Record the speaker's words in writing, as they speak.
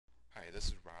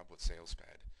This is Rob with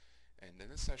SalesPad, and in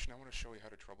this session I want to show you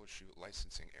how to troubleshoot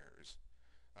licensing errors.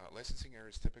 Licensing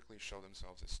errors typically show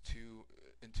themselves as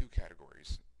in two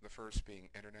categories. The first being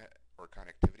internet or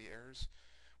connectivity errors,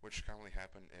 which commonly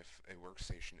happen if a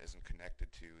workstation isn't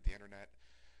connected to the internet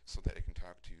so that it can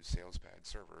talk to SalesPad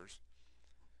servers.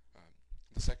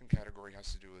 The second category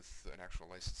has to do with an actual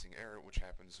licensing error, which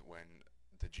happens when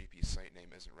the GP site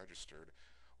name isn't registered,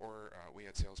 or we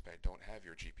at SalesPad don't have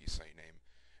your GP site name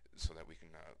so that we can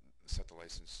set the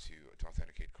license to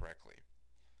authenticate correctly.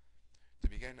 To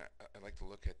begin, I'd like to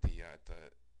look at the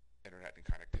internet and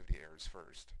connectivity errors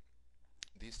first.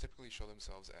 These typically show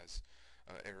themselves as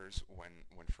errors when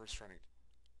first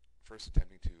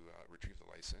attempting to retrieve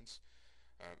the license.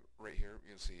 Right here,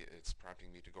 you'll see it's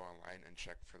prompting me to go online and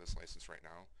check for this license right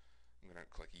now. I'm going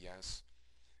to click yes,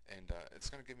 and it's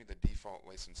going to give me the default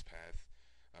license path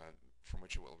from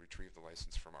which it will retrieve the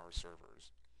license from our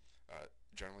servers.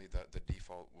 Generally, the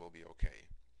default will be OK.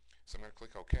 So I'm going to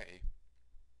click OK,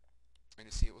 and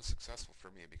you see it was successful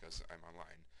for me because I'm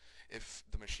online. If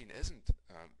the machine isn't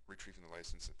retrieving the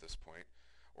license at this point,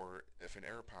 or if an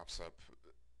error pops up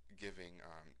giving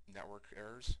network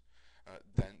errors,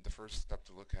 then the first step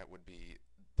to look at would be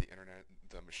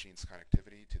the machine's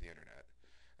connectivity to the internet.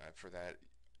 For that,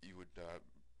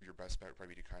 your best bet would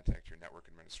probably be to contact your network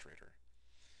administrator.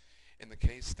 In the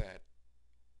case that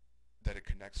it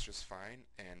connects just fine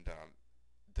and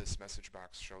this message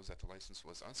box shows that the license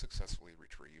was unsuccessfully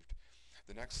retrieved,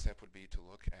 the next step would be to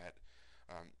look at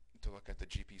the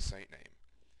GP site name,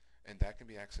 and that can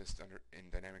be accessed in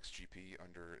Dynamics GP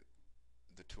under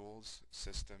the Tools,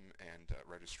 System, and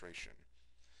Registration.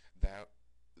 That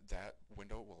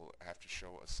window will have to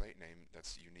show a site name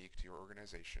that's unique to your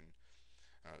organization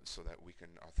so that we can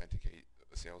authenticate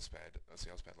a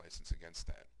SalesPad license against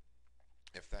that.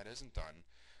 If that isn't done,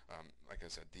 like I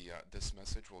said, this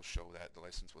message will show that the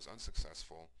license was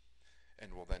unsuccessful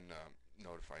and will then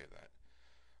notify you that.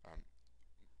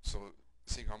 So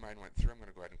seeing how mine went through, I'm going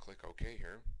to go ahead and click OK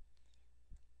here.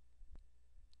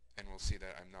 And we'll see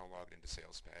that I'm now logged into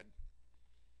SalesPad.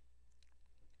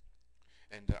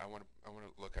 And I want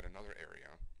to look at another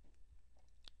area,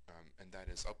 and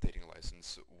that is updating a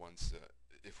license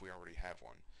if we already have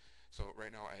one. So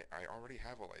right now I already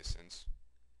have a license,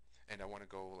 and I want to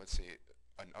go, let's say,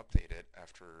 update it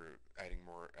after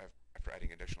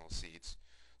adding additional seats.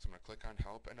 So I'm going to click on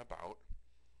Help and About,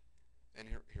 and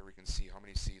here we can see how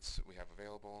many seats we have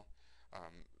available,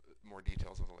 more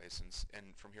details of the license,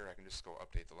 and from here I can just go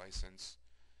update the license,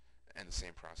 and the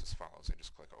same process follows. I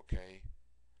just click OK,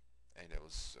 and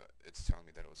it's telling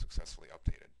me that it was successfully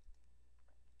updated.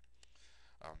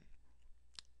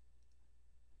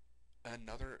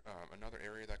 Another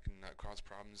area that can cause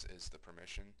problems is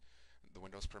the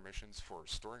Windows permissions for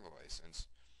storing the license,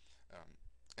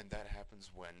 and that happens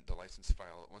when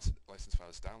once the license file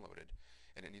is downloaded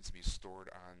and it needs to be stored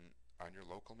on your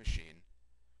local machine.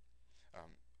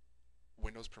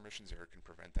 Windows permissions error can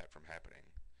prevent that from happening.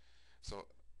 So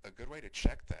a good way to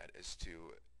check that is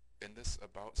in this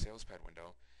About SalesPad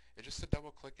window, is just to double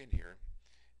click in here,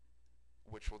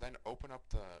 which will then open up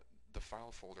the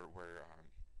file folder where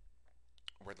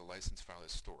the license file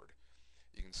is stored.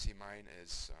 You can see mine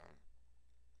is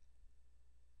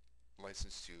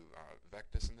licensed to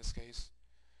Vectis in this case,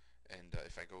 and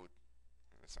if I go,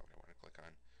 that's not what I want to click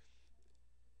on.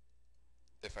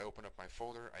 If I open up my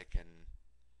folder, I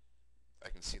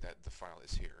can see that the file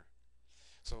is here.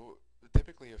 So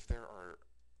typically, if there are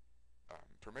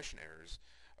permission errors,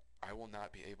 I will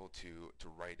not be able to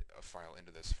write a file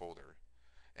into this folder.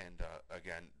 And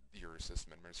again, your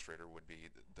system administrator would be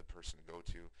the person to go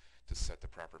to set the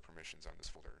proper permissions on this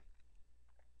folder.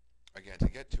 Again, to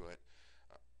get to it,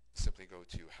 simply go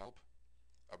to Help,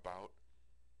 About,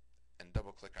 and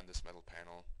double click on this metal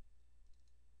panel,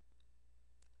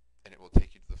 and it will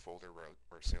take you to the folder where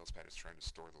SalesPad is trying to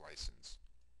store the license.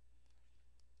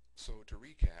 So to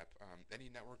recap,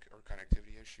 any network or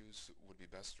connectivity issues would be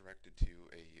best directed to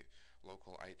a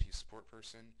local IT support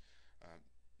person.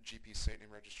 GP site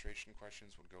name registration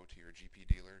questions would go to your GP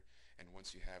dealer, and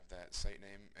once you have that site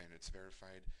name and it's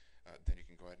verified, then you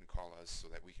can go ahead and call us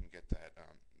so that we can get that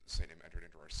site name entered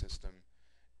into our system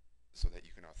so that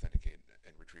you can authenticate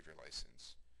and retrieve your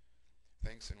license.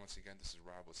 Thanks, and once again, this is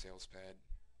Rob with SalesPad,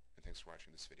 and thanks for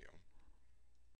watching this video.